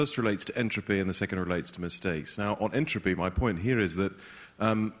 The first relates to entropy and the second relates to mistakes. Now, on entropy, my point here is that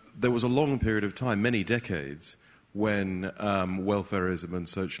there was a long period of time, many decades, when welfarism and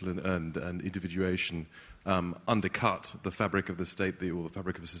social and individuation undercut the fabric of the state or the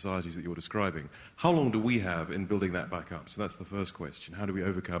fabric of the societies that you're describing. How long do we have in building that back up? So that's the first question. How do we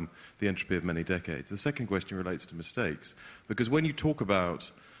overcome the entropy of many decades? The second question relates to mistakes. Because when you talk about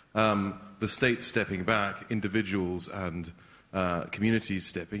the state stepping back, individuals and communities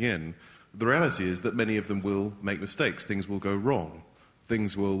stepping in, the reality is that many of them will make mistakes. Things will go wrong.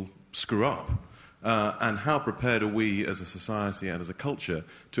 Things will screw up. And how prepared are we as a society and as a culture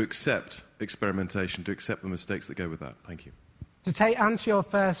to accept experimentation, to accept the mistakes that go with that? Thank you. To answer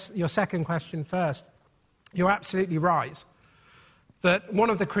your second question first, you're absolutely right that one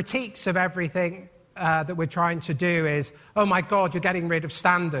of the critiques of everything that we're trying to do is, oh my God, you're getting rid of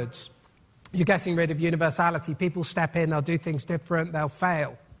standards. You're getting rid of universality. People step in, they'll do things different, they'll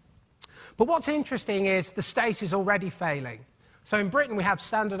fail. But what's interesting is the state is already failing. So in Britain, we have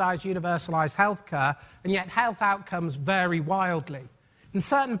standardised, universalised healthcare, and yet health outcomes vary wildly. In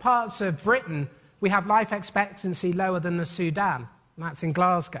certain parts of Britain, we have life expectancy lower than the Sudan, and that's in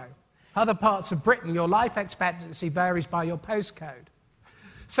Glasgow. Other parts of Britain, your life expectancy varies by your postcode.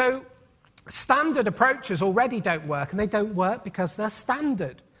 So standard approaches already don't work, and they don't work because they're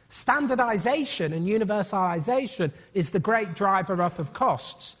standard. Standardisation and universalisation is the great driver up of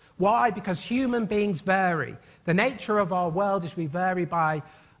costs. Why? Because human beings vary. The nature of our world is we vary by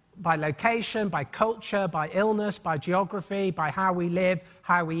location, by culture, by illness, by geography, by how we live,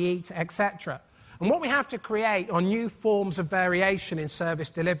 how we eat, etc. And what we have to create are new forms of variation in service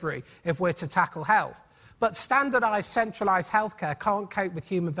delivery if we're to tackle health. But standardised, centralised healthcare can't cope with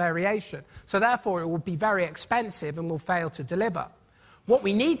human variation. So therefore, it will be very expensive and will fail to deliver. What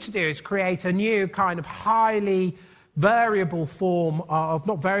we need to do is create a new kind of highly variable form of,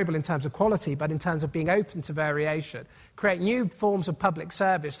 not variable in terms of quality, but in terms of being open to variation, create new forms of public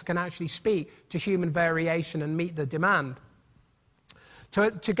service that can actually speak to human variation and meet the demand.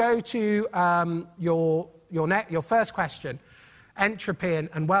 To go to your first question, entropy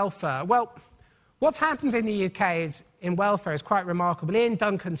and welfare. Well, what's happened in the UK in welfare is quite remarkable. Ian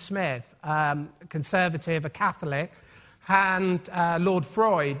Duncan Smith, a Conservative, a Catholic, and Lord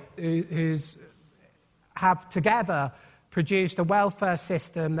Freud, who's have together produced a welfare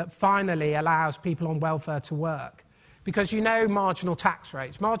system that finally allows people on welfare to work. Because you know marginal tax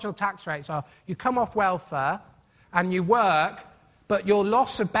rates. Marginal tax rates are you come off welfare and you work, but your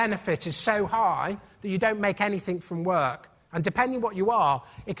loss of benefit is so high that you don't make anything from work. And depending what you are,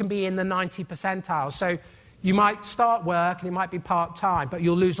 it can be in the 90 percentile. So you might start work and it might be part-time, but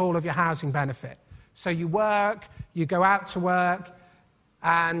you'll lose all of your housing benefit. So you work, you go out to work,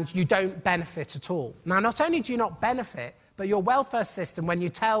 and you don't benefit at all. Now, not only do you not benefit, but your welfare system, when you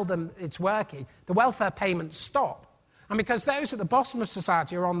tell them it's working, the welfare payments stop. And because those at the bottom of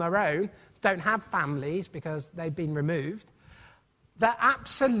society are on their own, don't have families because they've been removed, they're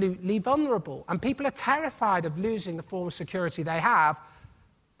absolutely vulnerable. And people are terrified of losing the form of security they have,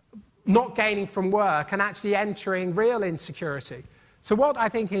 not gaining from work, and actually entering real insecurity. So what I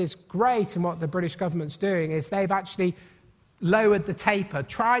think is great and what the British government's doing is they've actually lowered the taper,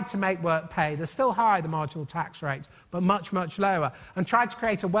 tried to make work pay. They're still high, the marginal tax rates, but much, much lower, and tried to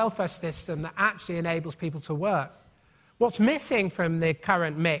create a welfare system that actually enables people to work. What's missing from the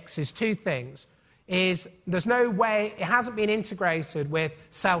current mix is two things. There's no way, it hasn't been integrated with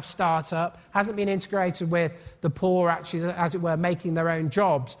self-startup, hasn't been integrated with the poor actually, as it were, making their own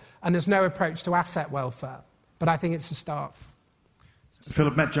jobs, and there's no approach to asset welfare. But I think it's a start.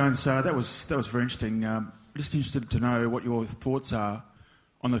 Philip, Matt Jones, that was very interesting. Just interested to know what your thoughts are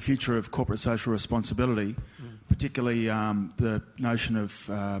on the future of corporate social responsibility, particularly the notion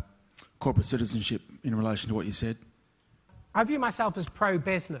of corporate citizenship in relation to what you said. I view myself as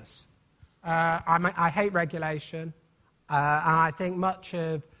pro-business. I hate regulation, and I think much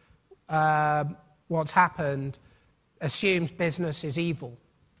of what's happened assumes business is evil.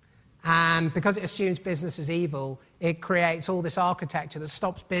 And because it assumes business is evil, it creates all this architecture that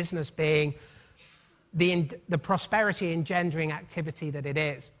stops business being the prosperity engendering activity that it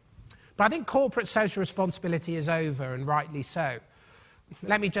is. But I think corporate social responsibility is over, and rightly so.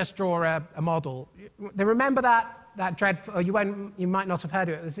 Let me just draw a model. Remember that dreadful, or you might not have heard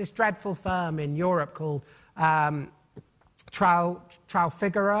of it, there's this dreadful firm in Europe called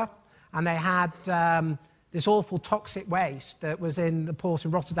Trafigura, and they had this awful toxic waste that was in the port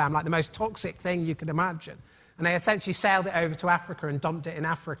in Rotterdam, like the most toxic thing you could imagine. And they essentially sailed it over to Africa and dumped it in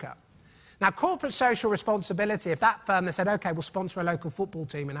Africa. Now, corporate social responsibility, if that firm that said, OK, we'll sponsor a local football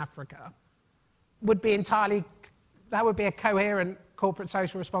team in Africa, would be a coherent corporate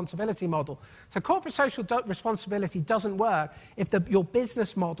social responsibility model. So corporate social responsibility doesn't work if your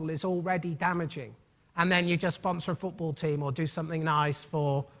business model is already damaging, and then you just sponsor a football team or do something nice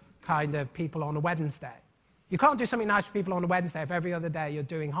for kind of people on a Wednesday. You can't do something nice for people on a Wednesday if every other day you're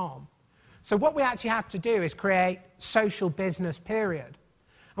doing harm. So what we actually have to do is create social business period.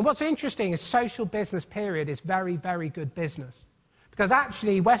 And what's interesting is social business period is very, very good business. Because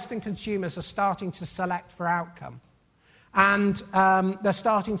actually Western consumers are starting to select for outcome. And they're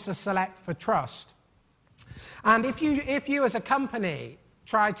starting to select for trust. And if you as a company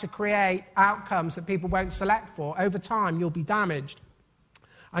try to create outcomes that people won't select for, over time you'll be damaged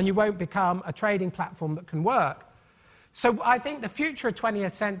and you won't become a trading platform that can work. So I think the future of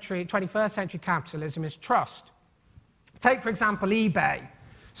 21st century capitalism is trust. Take, for example, eBay.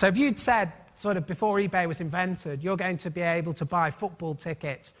 So if you'd said, sort of before eBay was invented, you're going to be able to buy football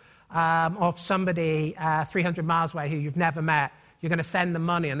tickets off somebody 300 miles away who you've never met, you're going to send them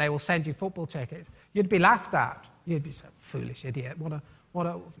money and they will send you football tickets, you'd be laughed at. You'd be so foolish idiot.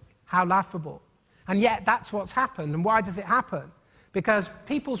 How laughable. And yet that's what's happened. And why does it happen? Because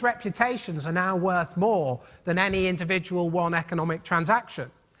people's reputations are now worth more than any individual one economic transaction.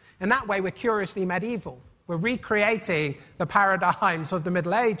 In that way, we're curiously medieval. We're recreating the paradigms of the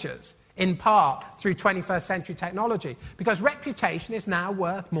Middle Ages, in part through 21st century technology, because reputation is now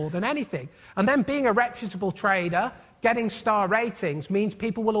worth more than anything. And then being a reputable trader, getting star ratings, means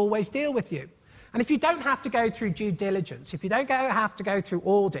people will always deal with you. And if you don't have to go through due diligence, if you don't have to go through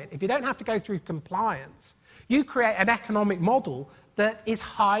audit, if you don't have to go through compliance, you create an economic model that is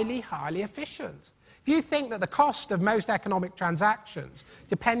highly, highly efficient. If you think that the cost of most economic transactions,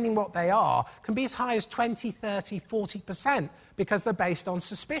 depending what they are, can be as high as 20, 30, 40% because they're based on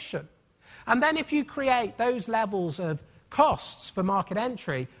suspicion. And then if you create those levels of costs for market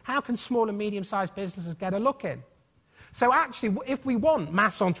entry, how can small and medium-sized businesses get a look in? So actually, if we want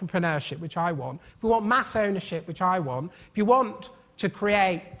mass entrepreneurship, which I want, if we want mass ownership, which I want, if you want to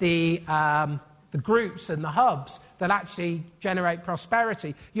create the groups and the hubs that actually generate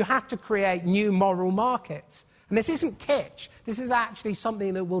prosperity, you have to create new moral markets. And this isn't kitsch. This is actually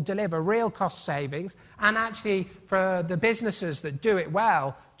something that will deliver real cost savings and actually, for the businesses that do it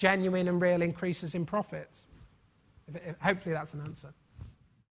well, genuine and real increases in profits. Hopefully that's an answer.